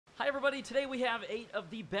Hi everybody, today we have 8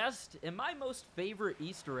 of the best and my most favorite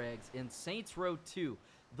Easter eggs in Saints Row 2.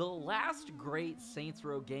 The last great Saints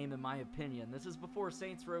Row game in my opinion. This is before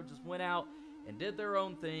Saints Row just went out and did their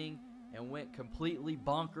own thing and went completely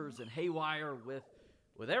bonkers and haywire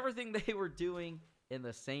with everything they were doing in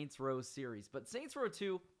the Saints Row series. But Saints Row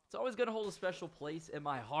 2, it's always going to hold a special place in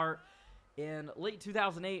my heart. In late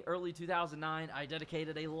 2008, early 2009, I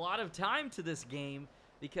dedicated a lot of time to this game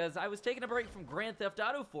because I was taking a break from Grand Theft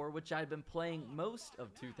Auto 4, which I'd been playing most of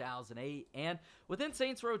 2008, and within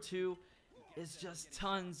Saints Row 2 is just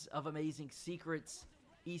tons of amazing secrets,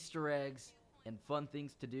 Easter eggs, and fun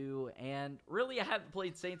things to do, and really I haven't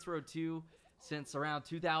played Saints Row 2 since around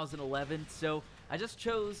 2011, so I just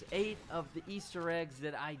chose 8 of the Easter eggs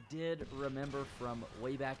that I did remember from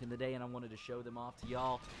way back in the day, and I wanted to show them off to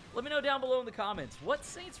y'all. Let me know down below in the comments, what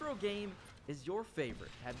Saints Row game is your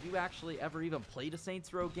favorite? Have you actually ever even played a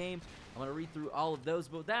Saints Row game? I'm going to read through all of those,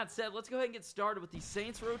 but with that said, let's go ahead and get started with the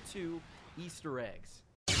Saints Row 2 Easter eggs.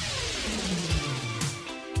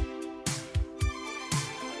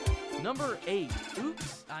 Number 8,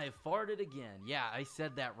 oops, I farted again. Yeah, I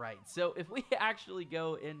said that right. So if we actually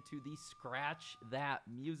go into the Scratch That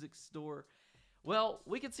Music store, well,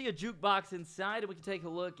 we can see a jukebox inside, and we can take a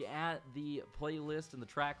look at the playlist and the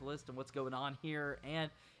track list and what's going on here. And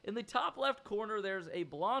in the top left corner, there's a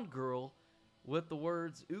blonde girl with the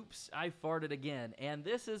words, "Oops, I farted again." And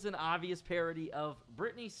this is an obvious parody of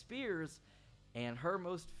Britney Spears and her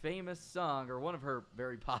most famous song, or one of her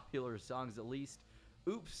very popular songs at least,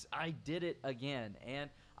 "Oops, I Did It Again." And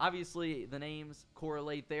obviously the names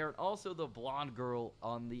correlate there, and also the blonde girl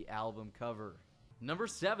on the album cover. Number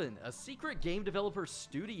 7, a secret game developer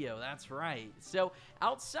studio. That's right. So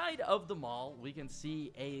outside of the mall, we can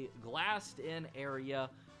see a glassed-in area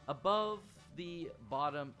above the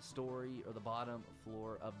bottom story or the bottom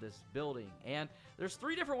floor of this building. And there's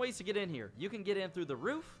 3 different ways to get in here. You can get in through the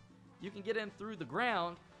roof, you can get in through the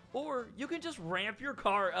ground, or you can just ramp your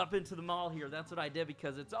car up into the mall here. That's what I did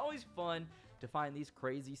because it's always fun to find these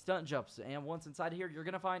crazy stunt jumps. And once inside here, you're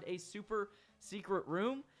going to find a super secret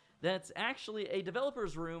room that's actually a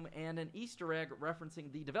developer's room and an Easter egg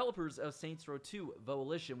referencing the developers of Saints Row 2,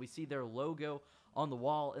 Volition. We see their logo on the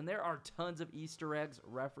wall, and there are tons of Easter eggs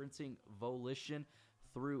referencing Volition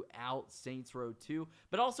throughout Saints Row 2.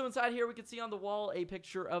 But also inside here, we can see on the wall a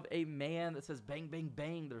picture of a man that says bang, bang,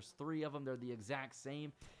 bang. There's 3 of them. They're the exact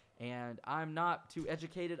same. And I'm not too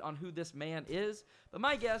educated on who this man is, but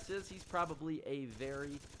my guess is he's probably a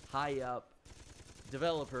very high up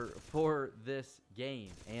developer for this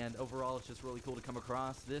game. And overall, it's just really cool to come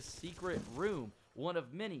across this secret room, one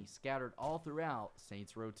of many scattered all throughout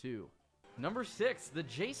Saints Row 2. Number 6, the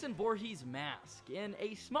Jason Voorhees mask. In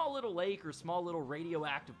a small little lake or small little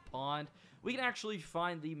radioactive pond, we can actually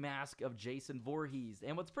find the mask of Jason Voorhees.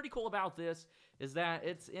 And what's pretty cool about this is that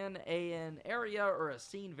it's in an area or a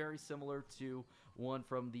scene very similar to one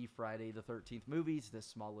from the Friday the 13th movies. This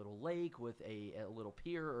small little lake with a little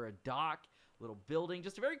pier or a dock, little building,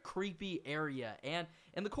 just a very creepy area. And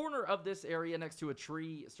in the corner of this area next to a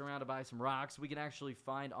tree surrounded by some rocks, we can actually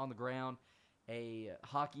find on the ground a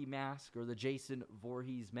hockey mask, or the Jason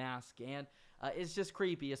Voorhees mask, and it's just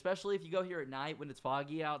creepy, especially if you go here at night when it's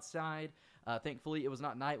foggy outside. Thankfully, it was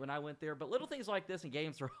not night when I went there, but little things like this in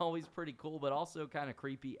games are always pretty cool, but also kind of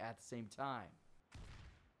creepy at the same time.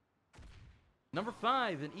 Number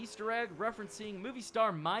 5, an Easter egg referencing movie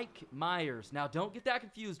star Mike Myers. Now, don't get that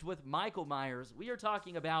confused with Michael Myers. We are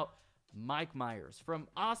talking about Mike Myers from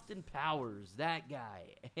Austin Powers, that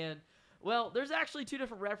guy. And well, there's actually 2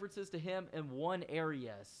 different references to him in one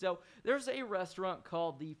area. So there's a restaurant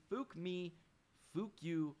called the Fook Me Fook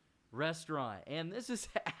You restaurant, and this is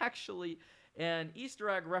actually an Easter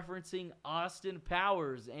egg referencing Austin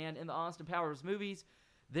Powers. And in the Austin Powers movies,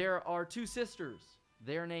 there are 2 sisters.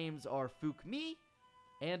 Their names are Fook Me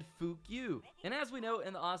and Fook You. And as we know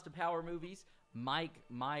in the Austin Powers movies, Mike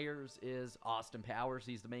Myers is Austin Powers.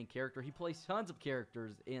 He's the main character. He plays tons of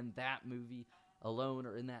characters in that movie alone,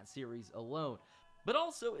 or in that series alone. But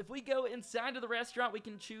also, if we go inside of the restaurant, we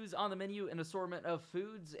can choose on the menu an assortment of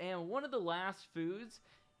foods, and one of the last foods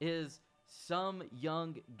is Some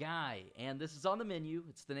Young Guy, and this is on the menu.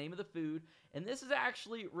 It's the name of the food, and this is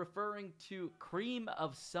actually referring to Cream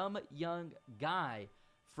of Some Young Guy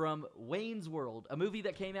from Wayne's World, a movie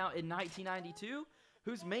that came out in 1992,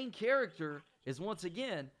 whose main character is once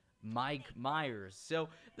again Mike Myers. So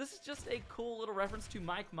this is just a cool little reference to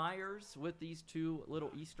Mike Myers with these 2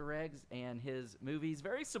 little Easter eggs and his movies.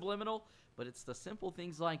 Very subliminal, but it's the simple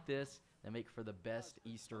things like this that make for the best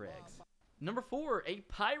Easter eggs. Number 4, a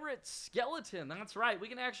pirate skeleton. That's right, we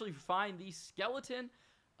can actually find the skeleton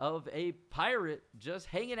of a pirate just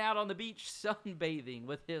hanging out on the beach sunbathing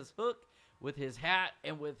with his hook, with his hat,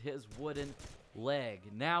 and with his wooden leg.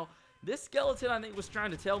 Now, this skeleton, I think, was trying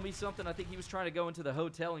to tell me something. I think he was trying to go into the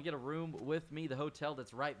hotel and get a room with me, the hotel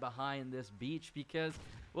that's right behind this beach, because,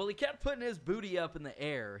 well, he kept putting his booty up in the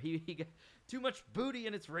air. He got too much booty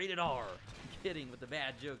and it's rated R. I'm kidding with the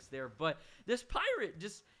bad jokes there, but this pirate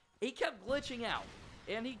just, he kept glitching out,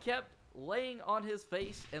 and he kept laying on his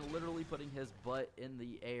face and literally putting his butt in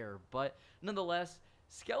the air. But nonetheless,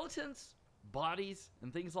 skeletons, bodies,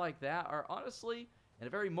 and things like that are honestly, in a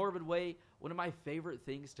very morbid way, one of my favorite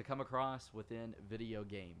things to come across within video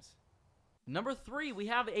games. Number 3, we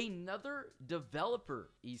have another developer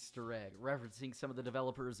Easter egg, referencing some of the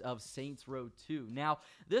developers of Saints Row 2. Now,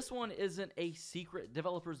 this one isn't a secret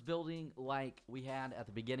developers building like we had at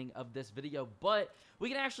the beginning of this video, but we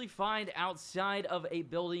can actually find outside of a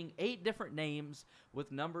building 8 different names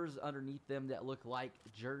with numbers underneath them that look like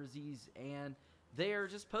jerseys, and they're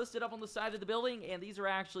just posted up on the side of the building, and these are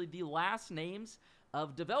actually the last names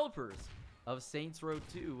of developers of Saints Row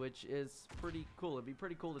 2, which is pretty cool. It'd be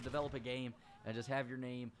pretty cool to develop a game and just have your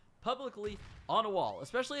name publicly on a wall,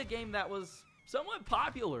 especially a game that was somewhat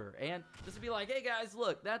popular, and just to be like, hey guys,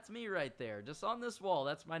 look, that's me right there, just on this wall,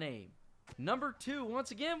 that's my name. Number 2, once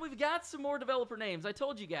again, we've got some more developer names. I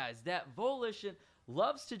told you guys that Volition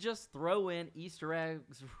loves to just throw in Easter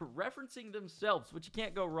eggs referencing themselves, which you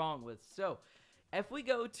can't go wrong with. So if we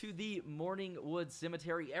go to the Morningwood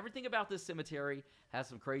Cemetery, everything about this cemetery has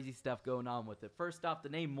some crazy stuff going on with it. First off, the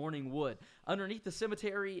name Morningwood. Underneath the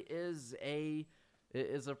cemetery is a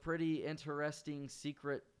pretty interesting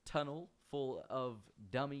secret tunnel full of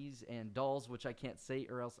dummies and dolls, which I can't say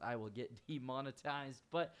or else I will get demonetized.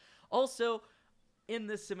 But also, in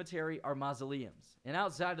this cemetery are mausoleums. And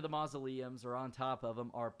outside of the mausoleums, or on top of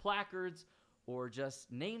them, are placards or just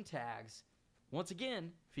name tags, once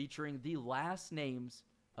again, featuring the last names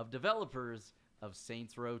of developers of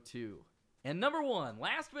Saints Row 2. And number 1,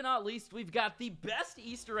 last but not least, we've got the best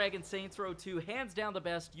Easter egg in Saints Row 2. Hands down the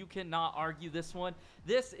best. You cannot argue this one.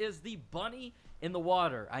 This is the bunny in the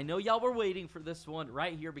water. I know y'all were waiting for this one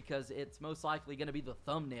right here because it's most likely going to be the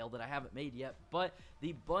thumbnail that I haven't made yet. But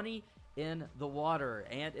the bunny in the water.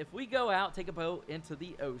 And if we go out, take a boat into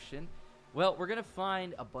the ocean, well, we're going to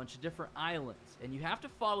find a bunch of different islands, and you have to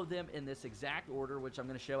follow them in this exact order, which I'm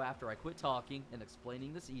going to show after I quit talking and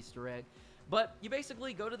explaining this Easter egg. But you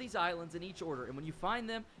basically go to these islands in each order, and when you find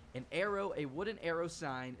them, an arrow, a wooden arrow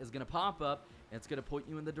sign is going to pop up, and it's going to point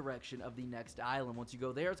you in the direction of the next island. Once you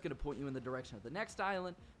go there, it's going to point you in the direction of the next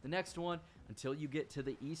island, the next one, until you get to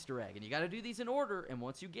the Easter egg. And you got to do these in order, and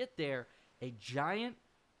once you get there, a giant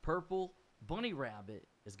purple bunny rabbit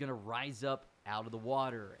is going to rise up out of the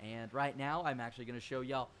water. And right now, I'm actually going to show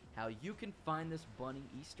y'all how you can find this bunny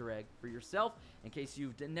Easter egg for yourself, in case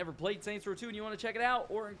you've never played Saints Row 2 and you want to check it out,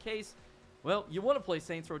 or in case, well, you want to play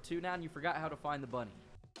Saints Row 2 now and you forgot how to find the bunny.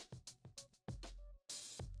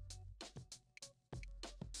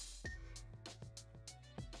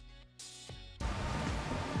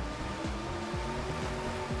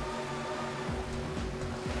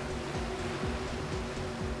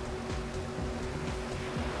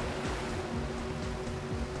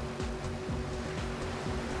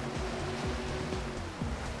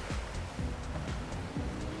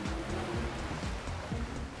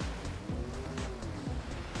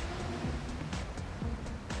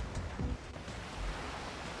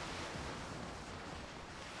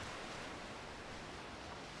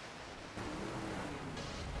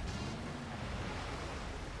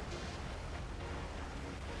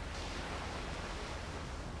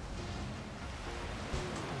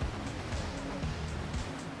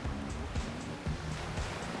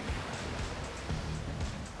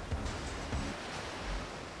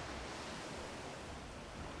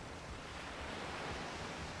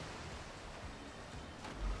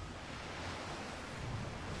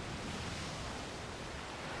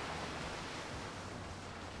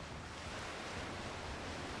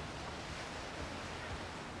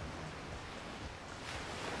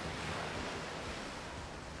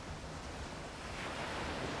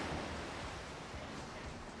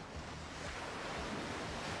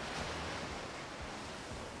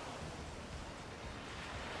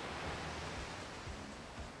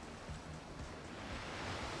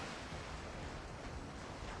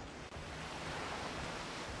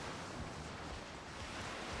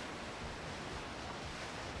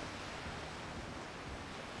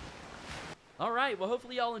 Alright, well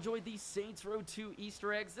hopefully y'all enjoyed these Saints Row 2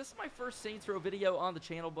 Easter eggs. This is my first Saints Row video on the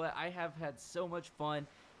channel, but I have had so much fun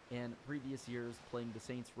in previous years playing the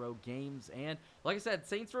Saints Row games. And like I said,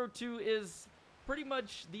 Saints Row 2 is pretty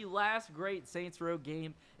much the last great Saints Row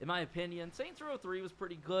game, in my opinion. Saints Row 3 was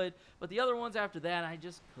pretty good, but the other ones after that, I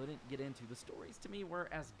just couldn't get into. The stories to me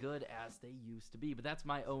weren't as good as they used to be, but that's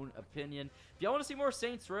my own opinion. If y'all want to see more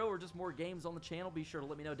Saints Row or just more games on the channel, be sure to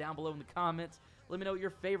let me know down below in the comments. Let me know what your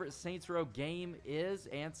favorite Saints Row game is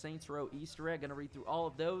and Saints Row Easter egg. Gonna read through all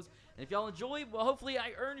of those. And if y'all enjoyed, well, hopefully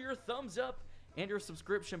I earned your thumbs up and your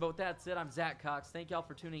subscription. But with that said, I'm Zach Cox. Thank y'all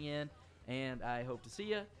for tuning in, and I hope to see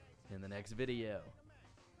you in the next video.